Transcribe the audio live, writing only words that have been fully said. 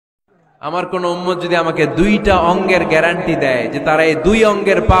আমার কোন উম্মত যদি আমাকে দুইটা অঙ্গের গ্যারান্টি দেয় যে তারা এই দুই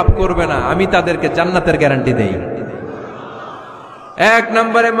অঙ্গের পাপ করবে না, আমি তাদেরকে জান্নাতের গ্যারান্টি দেই। এক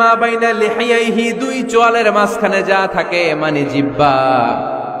নম্বরে মা বাইনা লিহিয়াইহি, দুই চোয়ালের মাঝখানে যা থাকে মানে জিহ্বা।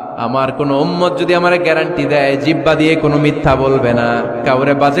 আমার কোন উম্মত যদি আমারে গ্যারান্টি দেয় জিহ্বা দিয়ে কোনো মিথ্যা বলবে না,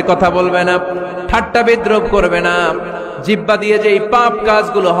 কাউরে বাজে কথা বলবে না, ঠাট্টা বিদ্রূপ করবে না, জিহ্বা দিয়ে যে এই পাপ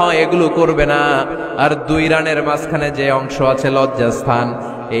কাজগুলো হয় এগুলো করবে না, আর দুই রানের মাঝখানে যে অংশ আছে লজ্জাস্থান,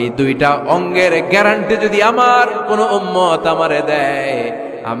 এই দুইটা অঙ্গের গ্যারান্টি যদি আমার কোন উম্মত আমারে দেয়,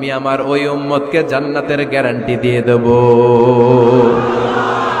 আমি আমার ওই উম্মতকে জান্নাতের গ্যারান্টি দিয়ে দেব।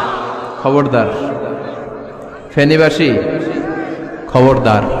 খবরদার ফেনীবাসী,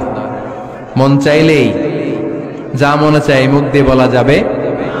 খবরদার। মন চাইলেই যা মনে চাই মুখ দিয়ে বলা যাবে।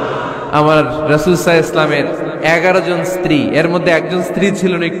 আমার রাসূল সাল্লাল্লাহু আলাইহি ইসলামের 11 জন স্ত্রী, এর মধ্যে একজন স্ত্রী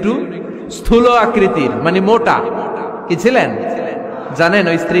ছিলেন একটু স্থূল আকৃতির, মানে মোটা। কি ছিলেন জানেন?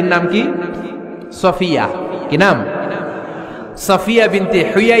 ওই স্ত্রীর নাম কি? সফিয়া। কি নাম? সফিয়া বিনতে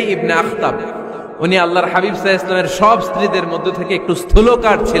হুয়াই ইবনে আখতাব। উনি আল্লাহর হাবিব সাল্লাল্লাহু আলাইহি ইসলামের সব স্ত্রীদের মধ্যে থেকে একটু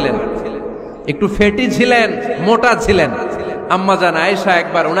স্থূলকার ছিলেন, একটু ফেটি ছিলেন, মোটা ছিলেন। আম্মা জান আয়েশা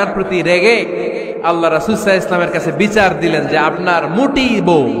একবার ওনার প্রতি রেগে আল্লাহ রাসূল সাল্লাল্লাহু আলাইহি ইসলামের কাছে বিচার দিলেন যে আপনার মুটি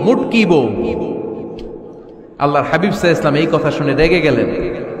বউ, মুটকি বউ। আল্লাহর হাবিব সাল্লাল্লাহু আলাইহি ইসলাম এই কথা শুনে রেগে গেলেন।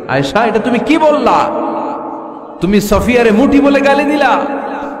 আয়েশা, এটা তুমি কি বললা? তুমি সফিয়ারে মুটি বলে গালি দিলা।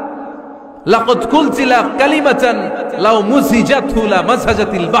 লাকাদ কুলতিলা কালিমাতান লাউ মুজিজাতহু লা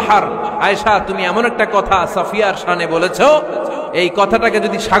মাসাজাতিল বাহর। আয়েশা, তুমি এমন একটা কথা সফিয়ার শানে বলেছো, এই কথাটাকে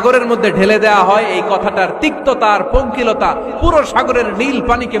যদি সাগরের মধ্যে ঢেলে দেওয়া হয়, এই কথাটার তিক্ততা আর পঙ্কিলতা পুরো সাগরের নীল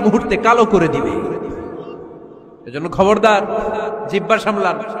পানিকে মুহূর্তে কালো করে দিবে। এজন্য খবরদার, জিহ্বা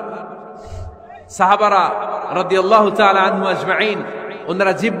সামলান। সাহাবারা রাদিয়াল্লাহু তাআলা আনহু আজমাইন,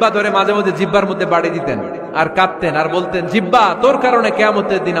 ওনারা জিহ্বা ধরে মাঝে মাঝে জিহ্বার মধ্যে বাড়ি দিতেন আর কাঁদতেন আর বলতেন, জিহ্বা, তোর কারণে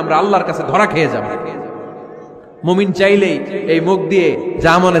কিয়ামতের দিন আমরা আল্লাহর কাছে ধরা খেয়ে যাব। মুমিন চাইলেই এই মুখ দিয়ে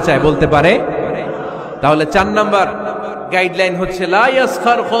যা মনে চায় বলতে পারে। তাহলে 4 নাম্বার গাইডলাইন হচ্ছে লা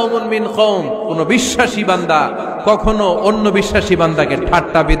ইয়াসখার কওমুন মিন কওম, কোন বিশ্বাসী বান্দা কখনো অন্য বিশ্বাসী বান্দাকে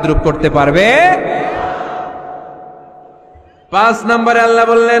ঠাট্টা বিদ্রূপ করতে পারবে। 5 নম্বরে আল্লাহ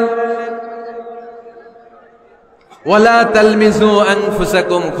বললেন ওয়ালা তালমিজু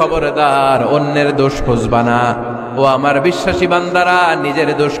আনফুসাকুম, খবরদার অন্যের দোষ খুঁজবা না। ও আমার বিশ্বাসী বান্দারা, নিজের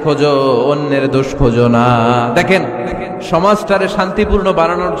দোষ খোঁজো, অন্যের দোষ খোঁজো না। দেখেন সমাজটারে শান্তিপূর্ণ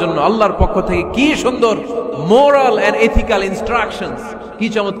বানানোর জন্য আল্লাহর পক্ষ থেকে কি সুন্দর মোরাল এন্ড এথিক্যাল ইনস্ট্রাকশনস, কি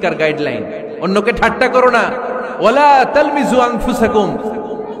চমৎকার গাইডলাইন। অন্যকে ঠাট্টা করো না। ওয়ালা তালমিজু আনফুসাকুম,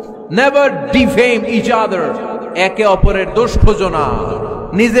 নেভার ডিফেম ইচ আদার, একে অপরের দোষ খোঁজো না,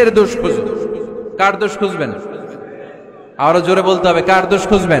 নিজের দোষ খোঁজো। কার দোষ খুঁজবেন? আরো জোরে বলতে হবে, কার দোষ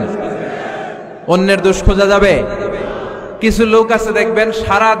খুঁজবেন? অন্যের দোষ খোঁজা যাবে? কিছু লোক আছে দেখবেন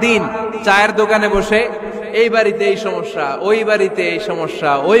সারা দিন চায়ের দোকানে বসে এই বাড়িতে এই সমস্যা, ওই বাড়িতে এই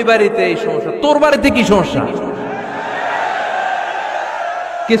সমস্যা, ওই বাড়িতে এই সমস্যা, তোর বাড়িতে কি সমস্যা?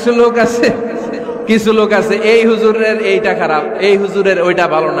 কিছু লোক আছে এই হুজুরের এইটা খারাপ, এই হুজুরের ওইটা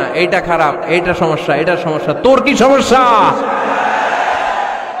ভালো না, এইটা খারাপ, এইটা সমস্যা, এটা সমস্যা, তোর কি সমস্যা?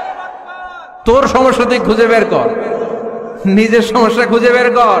 তোর সমস্যা তুই খুঁজে বের কর, নিজের সমস্যা খুঁজে বের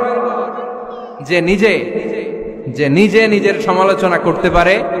কর। যে নিজে নিজের সমালোচনা করতে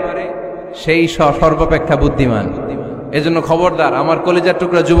পারে সেই সর্বাপেক্ষা বুদ্ধিমান। এজন্য খবরদার আমার কলিজার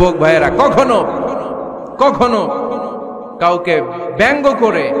টুকরা যুবক ভাইয়েরা, কখনো কাউকে ব্যঙ্গ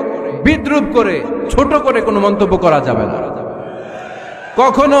করে, বিদ্রূপ করে, ছোট করে কোনো মন্তব্য করা যাবে না।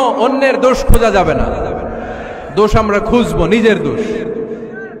 কখনো অন্যের দোষ খোঁজা যাবে না। দোষ আমরা খুঁজবো, নিজের দোষ,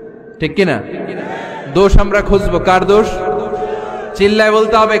 ঠিক কিনা? দোষ আমরা খুঁজবো। কার দোষ? চিল্লায়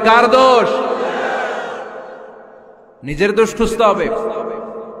বলতে হবে, কার দোষ? নিজের দোষ খুঁজতে হবে।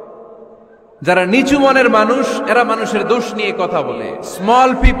 যারা নিচু মনের মানুষ, এরা মানুষের দোষ নিয়ে কথা বলে। Small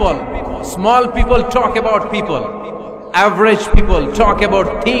people talk about people, average people talk about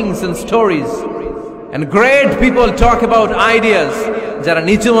things and stories, and great people talk about ideas. যারা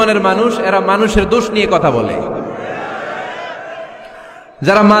নিচু মনের মানুষ, এরা মানুষের দোষ নিয়ে কথা বলে।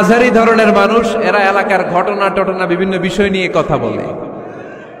 যারা মাঝারি ধরনের মানুষ, এরা এলাকার ঘটনা বিভিন্ন বিষয় নিয়ে কথা বলে।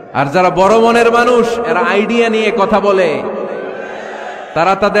 আর যারা বড় মনের মানুষ, এরা আইডিয়া নিয়ে কথা বলে।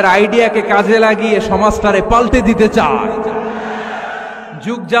 তারা তাদের আইডিয়াকে কাজে লাগিয়ে সমাজটারে পাল্টে দিতে চায়।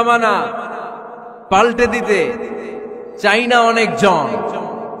 যুগ জামানা পাল্টে দিতে চাই না অনেকজন,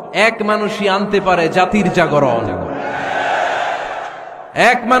 এক মানুষই আনতে পারে জাতির জাগরণ।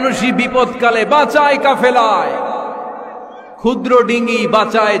 এক মানুষই বিপদকালে বাঁচায় কাফেলায়, ক্ষুদ্র ডিঙ্গি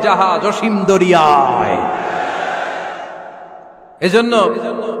বাঁচায় জাহাজ অসীম দরিয়ায়। এজন্য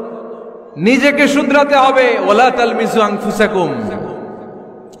নিজেকে শুধরাতে হবে। ওয়ালা তালমিজু আনফুসাকুম,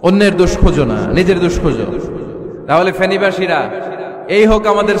 অন্যের দোষ খোঁজো না, নিজের দোষ খোঁজো। তাহলে ফেনীবাসীরা, এই হোক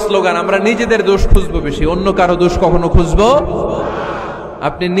আমাদের স্লোগান, আমরা নিজেদের দোষ খুঁজবো বেশি, অন্য কারো দোষ কখনো খুঁজবো।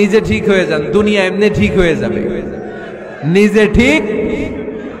 আপনি নিজে ঠিক হয়ে যান, দুনিয়া এমনি ঠিক হয়ে যাবে। নিজে ঠিক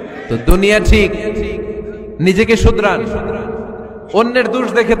তো দুনিয়া ঠিক। নিজেকে শুধরান। অন্যের দোষ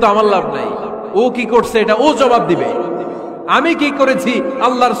দেখে তো আমার লাভ নাই। ও কি করছে এটা ও জবাব দিবে, আমি কি করেছি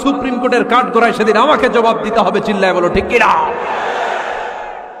আল্লাহর সুপ্রিম কোর্টের কাঠ গড়ায় সেদিন আমাকে জবাব দিতে হবে। চিল্লায় বলো ঠিক কিনা?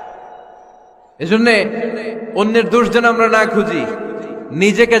 এজন্য অন্যের দোষ যেন আমরা না খুঁজি,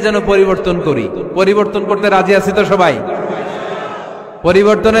 নিজেকে যেন পরিবর্তন করি। পরিবর্তন করতে রাজি আছি তো সবাই?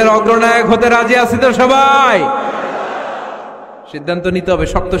 পরিবর্তনের অগ্রনায়ক হতে রাজি আছি তো সবাই? সিদ্ধান্ত নিতে হবে,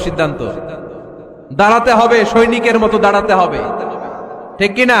 শক্ত সিদ্ধান্ত। দাঁড়াতে হবে, সৈনিকের মতো দাঁড়াতে হবে,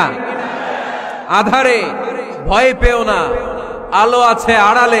 ঠিক কিনা? আধারে ভয় পেও না, আলো আছে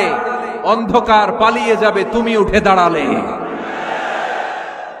আড়ালে, অন্ধকার পালিয়ে যাবে তুমি উঠে দাঁড়ালে।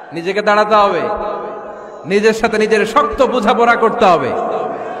 নিজেকে দাঁড়াতে হবে, নিজের সাথে নিজের শক্ত বোঝাপড়া করতে হবে।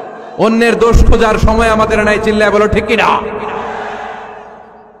 অন্যের দোষ খোঁজার সময় আমাদের নাই। চিল্লায় বলো ঠিক কিনা?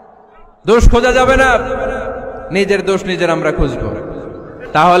 দোষ খোঁজা যাবে না, নিজের দোষ নিজের আমরা খুঁজবো।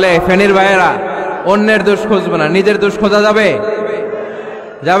 তাহলে ফেনীর ভাইয়েরা, অন্যের দোষ খুঁজবো না, নিজের দোষ খোঁজা যাবে?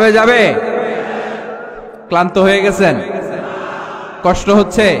 যাবে যাবে? ক্লান্ত হয়ে গেছেন? কষ্ট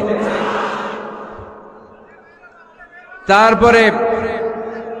হচ্ছে? তারপরে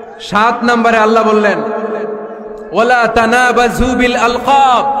 7 নম্বরে আল্লাহ বললেন, ওয়ালা তানাবাজু বিল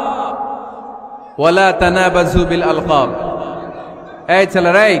আলকাব, ওয়ালা তানাবাজু বিল আলকাব। এই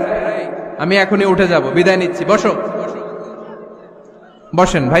ছেলেরা, আমি এখনই উঠে যাব, বিদায় নিচ্ছি, বসো।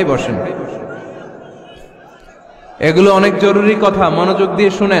 বসেন ভাই, বসেন। এগুলো অনেক জরুরি কথা, মনোযোগ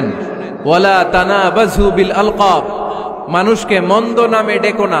দিয়ে শুনেন। ওয়ালা তানাবাজু বিল আলকাব, মানুষকে মন্দ নামে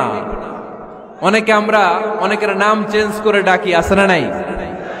ডেকো না। অনেকের নাম চেঞ্জ করে ডাকি, আছে না নাই?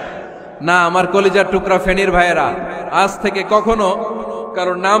 না, আমার কলিজার টুকরা ফেনীর ভাইয়েরা, আজ থেকে কখনো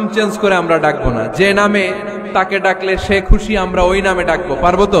কারো নাম চেঞ্জ করে আমরা ডাকবো না। যে নামে তাকে ডাকলে সে খুশি, আমরা ওই নামে ডাকবো,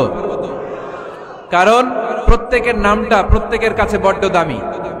 পারবো তো? কারণ প্রত্যেকের নামটা প্রত্যেকের কাছে বড্ড দামি,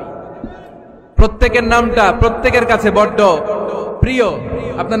 প্রত্যেকের নামটা প্রত্যেকের কাছে বড্ড প্রিয়।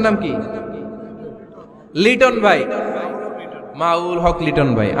 আপনার নাম কি? লিটন ভাই, মাউল হক লিটন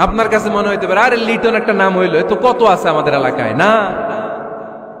ভাই। আপনার কাছে মনে হইতে পারে, আরে লিটন একটা নাম হইলো, তো কত আছে আমাদের এলাকায়। না,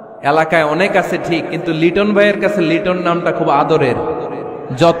 এলাকায় অনেক আছে ঠিক, কিন্তু লিটন ভাইয়ের কাছে লিটন নামটা খুব আদরের,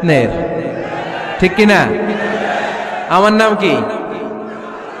 যত্নের, ঠিক কিনা? আমার নাম কি?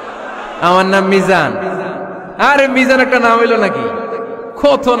 আমার নাম মিজান। আরে মিজান একটা নাম হইলো নাকি?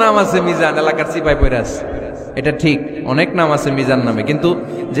 কত নাম আছে মিজান, এলাকার সিপাই পয়রা আছে। এটা ঠিক, অনেক নাম আছে মিজান নামে, কিন্তু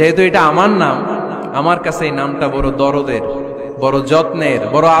যেহেতু এটা আমার নাম, আমার কাছে এই নামটা বড় দরদের, বড় যত্নের,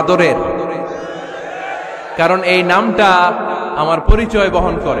 বড় আদরের। কারণ এই নামটা আমার পরিচয়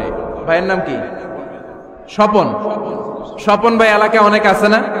বহন করে। ভাইয়ের নাম কি? স্বপন। স্বপন ভাই এলাকায় অনেক আছে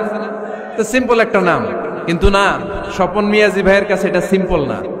না? তো সিম্পল একটা নাম, কিন্তু না, স্বপন মিয়াজি ভাইয়ের কাছে এটা সিম্পল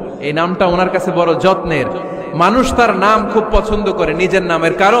না, এই নামটা ওনার কাছে বড় যত্নের। মানুষ তার নাম খুব পছন্দ করে, নিজের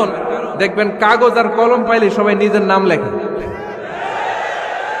নামের। কারণ দেখবেন কাগজ আর কলম পাইলে সবাই নিজের নাম লেখে,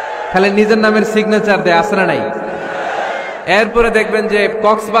 খালি নিজের নামের সিগনেচার দেয়, আছে না নাই? এরপরে দেখবেন যে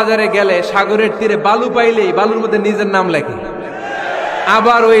কক্সবাজারে গেলে সাগরের তীরে বালু পাইলেই বালুর মধ্যে নিজের নাম লেখে,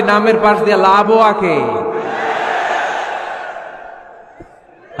 আবার ওই নামের পাশ দিয়ে লাভও আঁকে,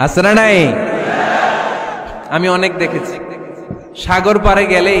 আছে না নাই? আমি অনেক দেখেছি, সাগর পারে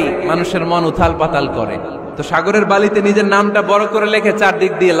গেলেই মানুষের মন উথাল পাতাল করে। তো সাগরের বালিতে নিজের নামটা বড় করে লেখে,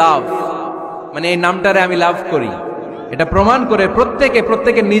 চারদিক দিয়ে লাভ, মানে এই নামটারে আমি লাভ করি। এটা প্রমাণ করে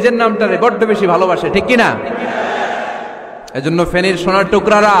প্রত্যেকে নিজের নামটারে বড্ড বেশি ভালোবাসে, ঠিক কিনা? এজন্য ফেনীর সোনার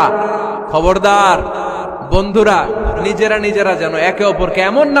টুকরারা, খবরদার বন্ধুরা, নিজেরা যেন একে অপরকে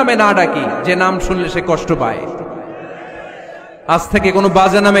এমন নামে না ডাকি যে নাম শুনলে সে কষ্ট পায়। আজ থেকে কোনো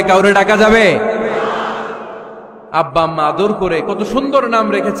বাজে নামে কাউরে ডাকা যাবে? আব্বা আম্মা আদর করে কত সুন্দর নাম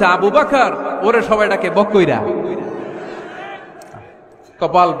রেখেছে, আবু বাকার, ওরে সবাই ডাকে বকইরা,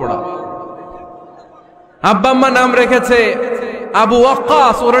 কপাল পোড়া। আব্বা আম্মা নাম রেখেছে আবু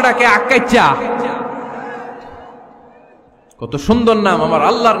ওয়াক্কাস, ওরে ডাকে আক্কাইচা। কত সুন্দর নাম আমার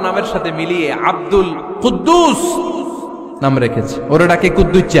আল্লাহর নামের সাথে মিলিয়ে আব্দুল কুদ্দুস নাম রেখেছে, ওরে ডাকে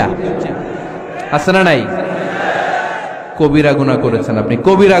কুদ্দুচ্চা, আছে না নাই? কবিরা গুনাহ করেছেন আপনি,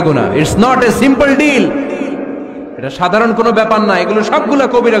 কবিরা গুনাহ। It's not a simple deal, এটা সাধারণ কোনো ব্যাপার না, এগুলো সবগুলা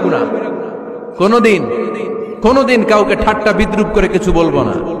কবিরা গুনাহ। কোনোদিন কাউকে ঠাট্টা বিদ্রুপ করে কিছু বলবো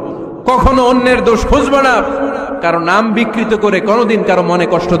না, কখনো অন্যের দোষ খুঁজবো না, কারো নাম বিকৃত করে কোনোদিন কারো মনে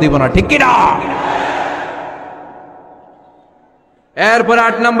কষ্ট দিব না, ঠিক কি না? এরপর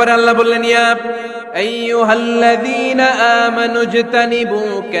 8 নম্বরে আল্লাহ বললেন ইয়া আইয়ুহাল্লাযীনা আমানু ইজতানিবু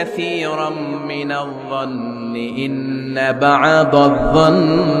কাসীরাম মিনায-যন্নি ইন্না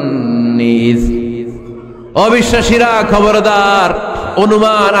বা'দায-যন্নি অবিশ্বাসীরা খবরদার,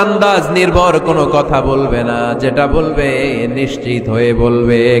 অনুমান আন্দাজ নির্ভর কোনো কথা বলবে না, যেটা বলবে নিশ্চিত হয়ে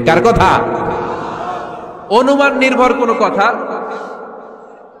বলবে। কার কথা? অনুমান নির্ভর কোনো কথা,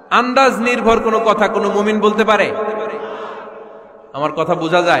 আন্দাজ নির্ভর কোনো কথা কোনো মুমিন বলতে পারে? আমার কথা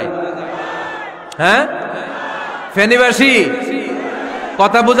বোঝা যায়? হ্যাঁ, ফেনীবাসী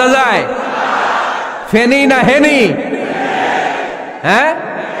কথা বোঝা যায়? ফেনী না হেনি? হ্যাঁ,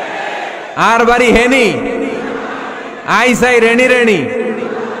 আর বাড়ি হেনি, আইসাই রেণি রেণি।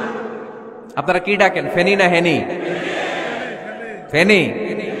 আপনারা কি ডাকেন, ফেনী না হেনি? ফেনী।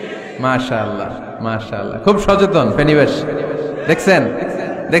 মাশাআল্লাহ মাশাআল্লাহ, খুব সচেতন ফেনীবাসী। দেখছেন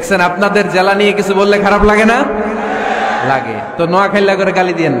দেখছেন, আপনাদের জেলা নিয়ে কিছু বললে খারাপ লাগে না? লাগে। তো নোয়াখালী করে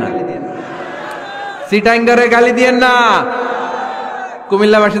গালি দিয়েন না, চিটাঙ্গারে গালি দিয়েন না,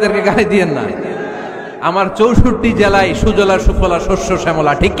 কুমিল্লাবাসীদেরকে গালি দিয়েন না। আমার 64 জেলায় সুজলা সুফলা শস্য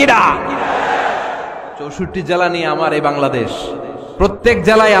শ্যামলা, ঠিক কিনা? 64 জেলা নিয়ে আমার এই বাংলাদেশ। প্রত্যেক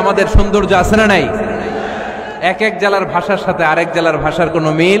জেলায় আমাদের সৌন্দর্য আছে না নাই? এক এক জেলার ভাষার সাথে আরেক জেলার ভাষার কোনো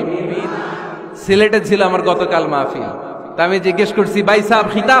মিল। সিলেটে ছিল আমার গতকাল মাহফিল, তা আমি জিজ্ঞেস করছি ভাই সাহেব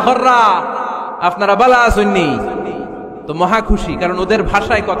খিতা হররা, আপনারা বালা আসেননি? তো মহা খুশি, কারণ ওদের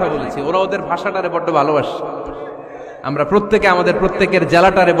ভাষায় কথা বলেছি, ওরা ওদের ভাষাটারে বড্ড ভালোবাসে। আমরা প্রত্যেকে আমাদের প্রত্যেকের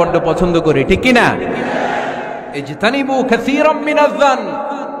জেলাটারে বড্ড পছন্দ করি, ঠিক কিনা? ইজতানিবু কাসীরাম মিনায-যন,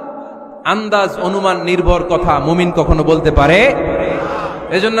 আন্দাজ অনুমান নির্ভর কথা মুমিন কখনো বলতে পারে?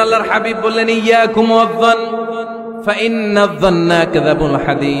 এজন্য আল্লাহর হাবিব বললেন ইয়াকুম ওয়ায-যন ফাইন্নায-যন্না কাযাবুল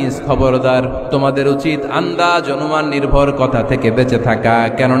হাদিস, খবরদার তোমাদের উচিত আন্দাজ অনুমান নির্ভর কথা থেকে বেঁচে থাকা,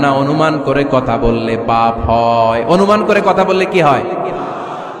 কেননা অনুমান করে কথা বললে পাপ হয়। অনুমান করে কথা বললে কি হয়?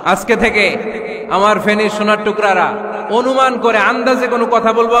 আজকে থেকে আমার ফেনীর সোনার টুকরারা অনুমান করে আন্দাজে কোনো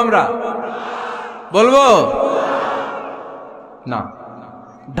কথা বলবো আমরা? বলবো না,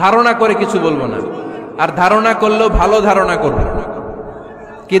 ধারণা করে কিছু বলবো না। আর ধারণা করলেও ভালো ধারণা করবো।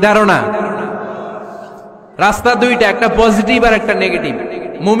 কি ধারণা? রাস্তা দুইটা, একটা পজিটিভ আর একটা নেগেটিভ।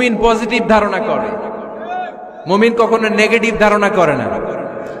 মুমিন পজিটিভ ধারণা করে, মুমিন কখনো নেগেটিভ ধারণা করে না।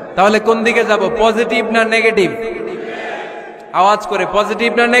 তাহলে কোন দিকে যাব, পজিটিভ না নেগেটিভ? আওয়াজ করে, পজিটিভ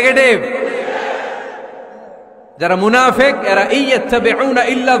না নেগেটিভ? যারা মুনাফিক এরা ইয়াত্তাবিউনা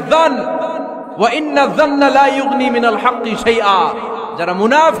ইল্লা যন ওয়া ইন্না যন্না লা ইউগনি মিনাল হাক্কি শাইআ। যারা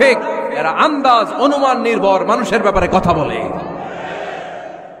মুনাফিক এরা আন্দাজ অনুমান নির্ভর মানুষের ব্যাপারে কথা বলে।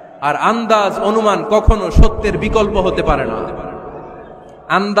 আর আন্দাজ অনুমান কখনো সত্যের বিকল্প হতে পারে না।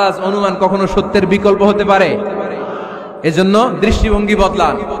 আন্দাজ অনুমান কখনো সত্যের বিকল্প হতে পারে? এজন্য দৃষ্টিভঙ্গি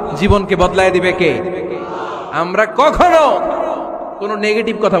বদলান, জীবনকে বদলায় দিবে কে? আমরা কখনো কোনো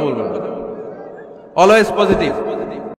নেগেটিভ কথা বলবো না, অলওয়েজ পজিটিভ।